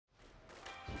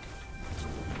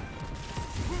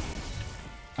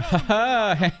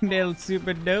Haha, Handheld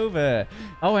Supernova.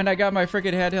 Oh, and I got my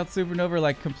freaking Handheld Supernova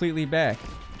like completely back.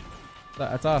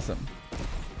 That's awesome.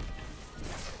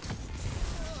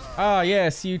 Oh,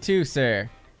 yes, you too, sir.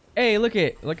 Hey, look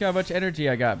how much energy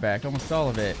I got back. Almost all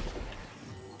of it.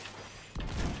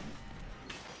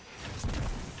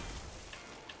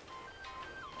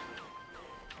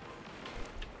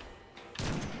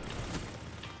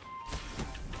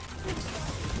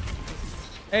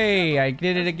 Hey, I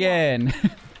did it again.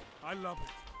 I love it.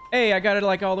 Hey, I got it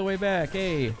like all the way back.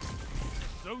 Hey.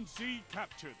 Zone C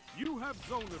captured. You have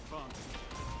zone advantage.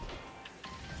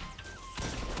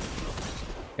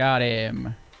 Got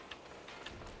him.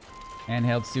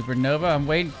 Handheld Supernova, I'm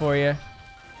waiting for you.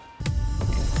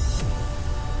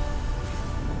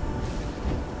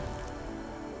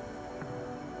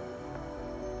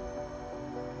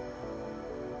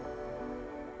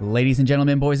 Ladies and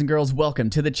gentlemen, boys and girls, welcome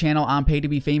to the channel. I'm Paid to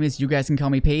be Famous. You guys can call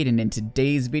me Paid, and in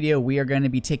today's video, we are going to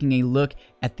be taking a look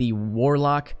at the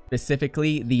Warlock,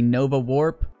 specifically the Nova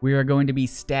Warp. We are going to be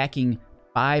stacking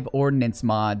 5 Ordnance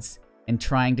mods and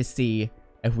trying to see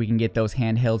if we can get those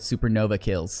Handheld Supernova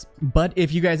kills. But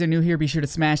if you guys are new here, be sure to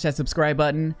smash that subscribe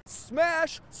button.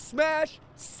 Smash, smash,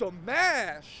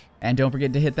 smash! And don't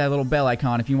forget to hit that little bell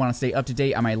icon if you want to stay up to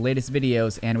date on my latest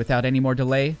videos. And without any more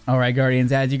delay, alright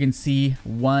Guardians, as you can see,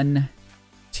 1,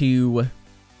 2,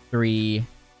 3,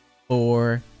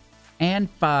 4, and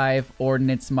 5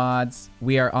 Ordnance mods.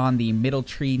 We are on the Middle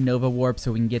Tree Nova Warp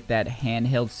so we can get that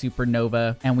Handheld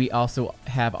Supernova. And we also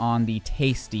have on the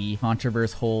Tasty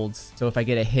Controverse holds. So if I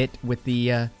get a hit with the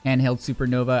Handheld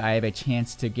Supernova, I have a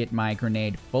chance to get my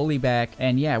grenade fully back.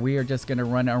 And yeah, we are just going to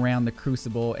run around the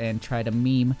Crucible and try to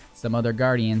meme some other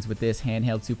Guardians with this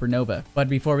Handheld Supernova. But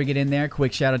before we get in there,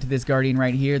 quick shout out to this Guardian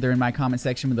right here. They're in my comment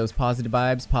section with those positive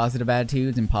vibes, positive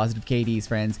attitudes, and positive KDs,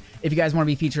 friends. If you guys want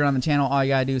to be featured on the channel, all you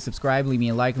gotta do is subscribe, leave me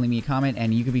a like, leave me a comment,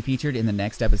 and you could be featured in the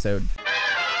next episode.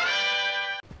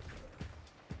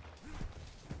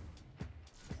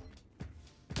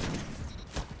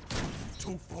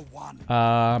 Two for one.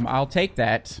 I'll take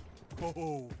that.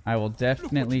 Oh, I will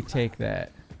definitely take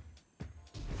that.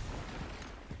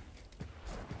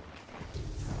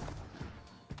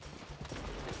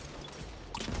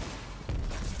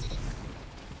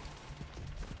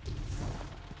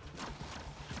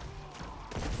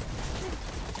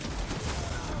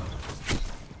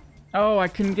 Oh, I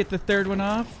couldn't get the third one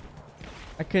off?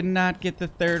 I could not get the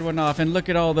third one off. And look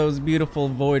at all those beautiful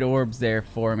void orbs there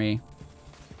for me.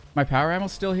 My power ammo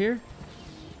still here?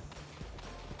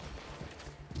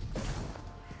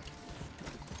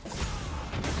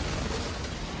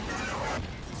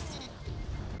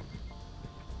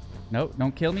 Nope,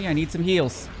 don't kill me. I need some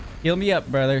heals. Heal me up,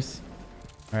 brothers.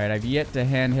 Alright, I've yet to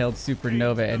Handheld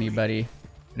Supernova anybody.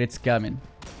 But it's coming.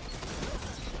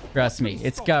 Trust me,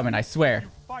 it's coming, I swear.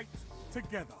 fight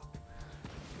together.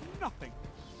 Nothing.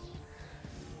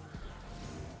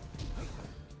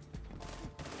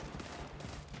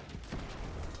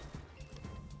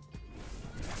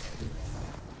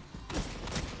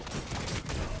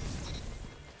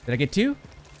 Did I get 2?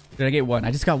 Did I get 1?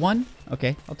 I just got 1?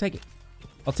 Okay, I'll take it.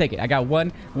 I'll take it. I got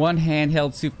one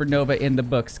Handheld Supernova in the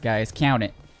books, guys. Count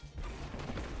it.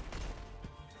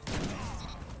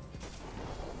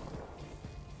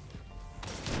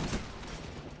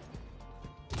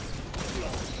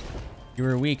 You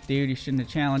were weak, dude. You shouldn't have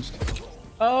challenged.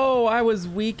 Oh, I was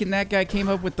weak and that guy came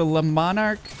up with the Le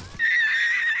Monarch.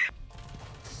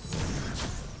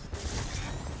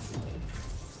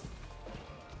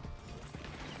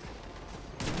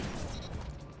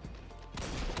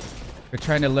 They're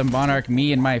trying to Le Monarch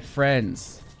me and my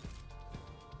friends.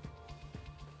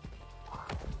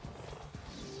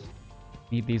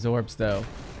 Need these orbs, though.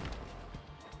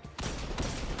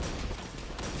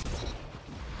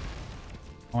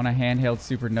 I want a Handheld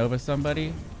Supernova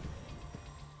somebody.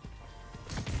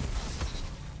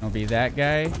 It'll be that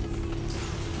guy.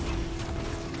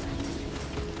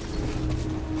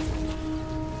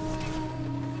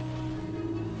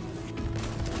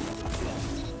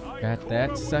 Got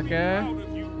that sucker.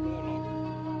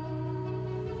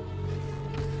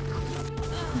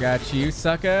 Got you,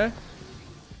 sucker.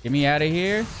 Get me out of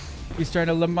here. He's trying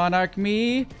to Le Monarch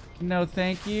me. No,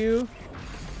 thank you.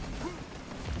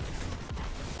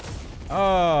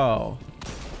 Oh.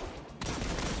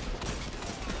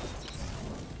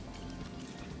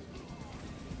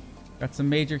 Got some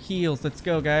major heals. Let's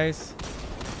go, guys.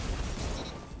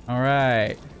 All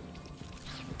right.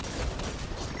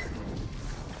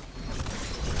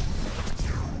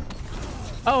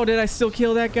 Oh, did I still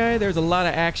kill that guy? There's a lot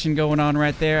of action going on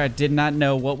right there. I did not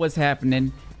know what was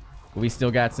happening. But we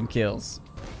still got some kills.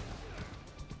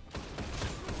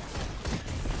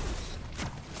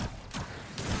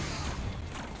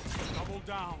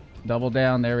 Double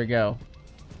down. There we go.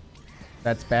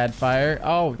 That's bad fire.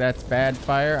 Oh, that's bad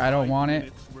fire. I don't want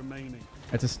it.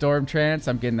 It's a storm trance.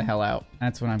 I'm getting the hell out.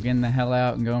 That's when I'm getting the hell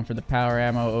out and going for the power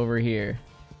ammo over here.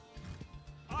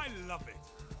 I love it.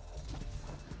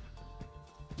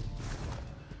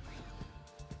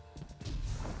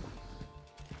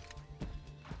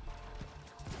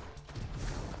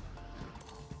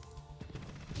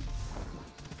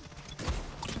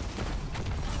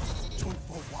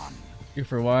 Two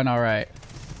for one. All right.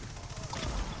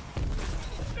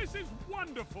 This is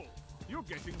wonderful. You're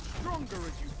getting stronger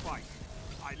as you fight.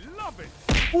 I love it.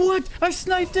 What? I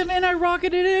sniped him and I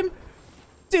rocketed him?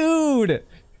 Dude!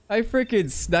 I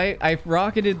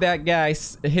rocketed that guy,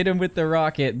 hit him with the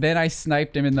rocket, then I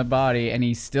sniped him in the body, and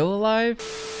he's still alive?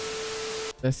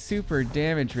 The super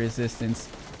damage resistance.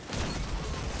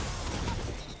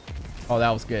 Oh,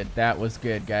 that was good. That was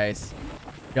good, guys.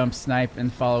 Jump snipe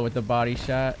and follow with the body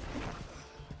shot.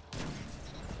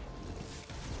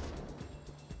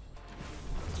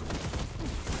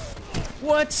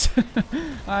 What?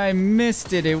 I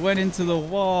missed it. It went into the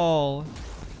wall.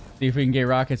 See if we can get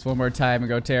rockets one more time and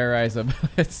go terrorize them.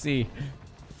 Let's see.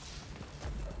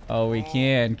 Oh, we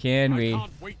can we? I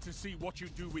can't wait to see what you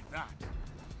do with that.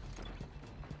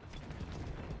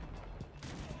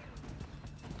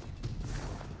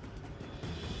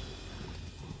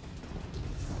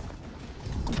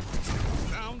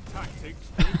 Sound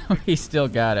tactics. We still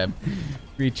got him.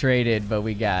 Retraded, but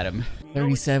we got him.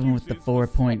 37 with the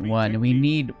 4.1. We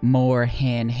need more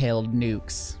handheld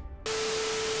nukes.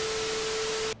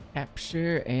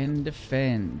 Capture and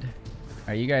defend.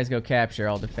 Alright, you guys go capture,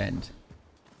 I'll defend.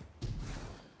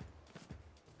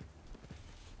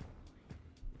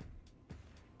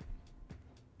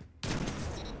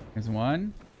 There's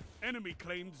one. Enemy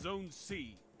claimed Zone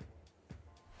C.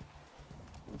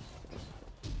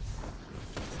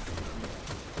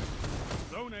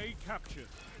 Zone A captured.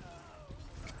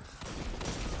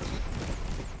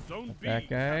 Zone B That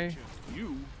guy. captured.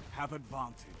 You have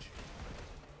advantage.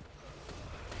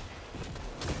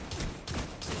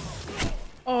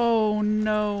 Oh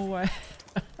no!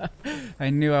 I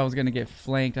knew I was gonna get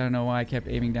flanked. I don't know why I kept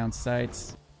aiming down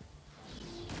sights.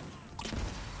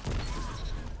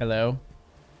 Hello?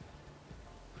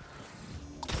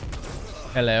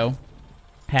 Hello?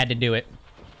 Had to do it.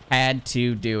 Had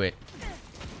to do it.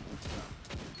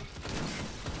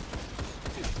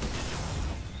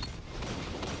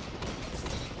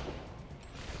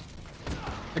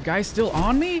 The guy's still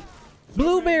on me?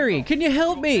 Blueberry, can you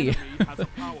help me?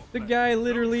 The guy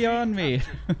literally on me.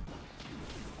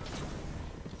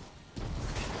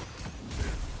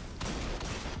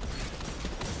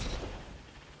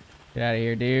 Get out of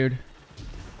here, dude.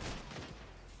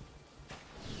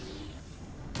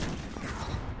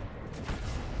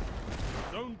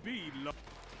 Zone B lost.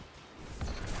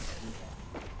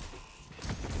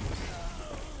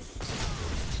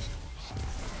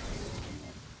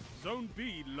 Zone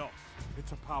B lost.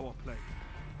 It's a power play.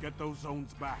 Get those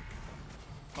zones back.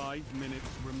 5 minutes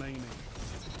remaining.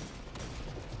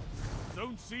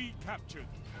 Zone C captured.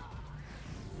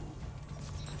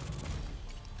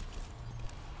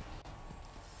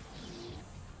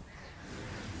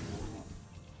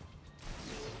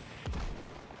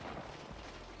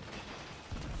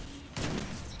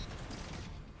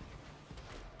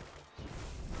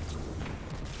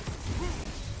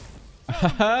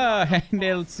 Haha,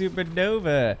 Handheld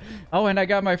Supernova. Oh, and I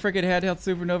got my freaking Handheld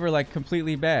Supernova like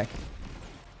completely back.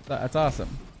 That's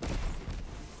awesome.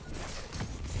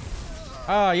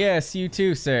 Oh, yes, you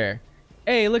too, sir.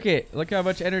 Hey, look how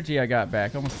much energy I got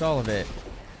back. Almost all of it.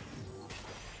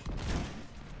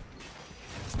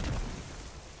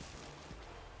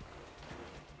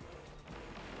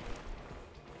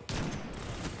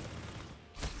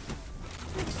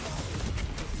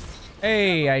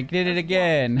 Hey, I did it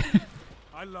again.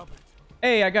 I love it.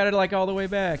 Hey, I got it like all the way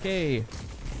back. Hey.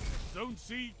 Zone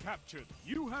C captured.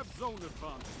 You have zone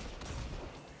advantage.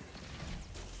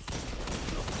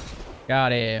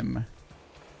 Got him.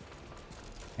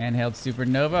 Handheld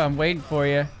Supernova, I'm waiting for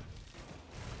you.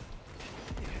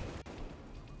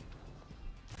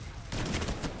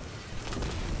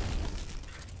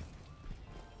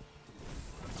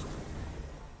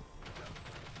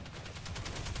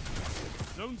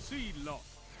 Zone C lost.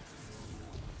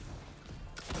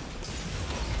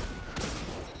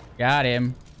 Got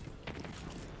him.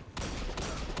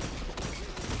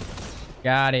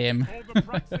 Got him. Call the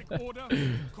Praxic Order.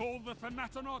 Call the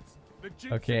Thanatonauts. The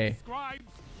Jitsi Okay. Scribes.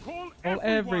 Call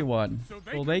Everyone.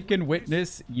 So they can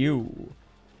witness you.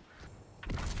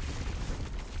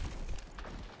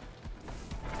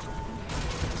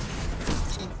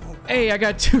 Hey, I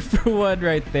got 2 for 1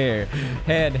 right there.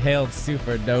 Handheld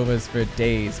Supernovas for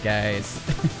days, guys.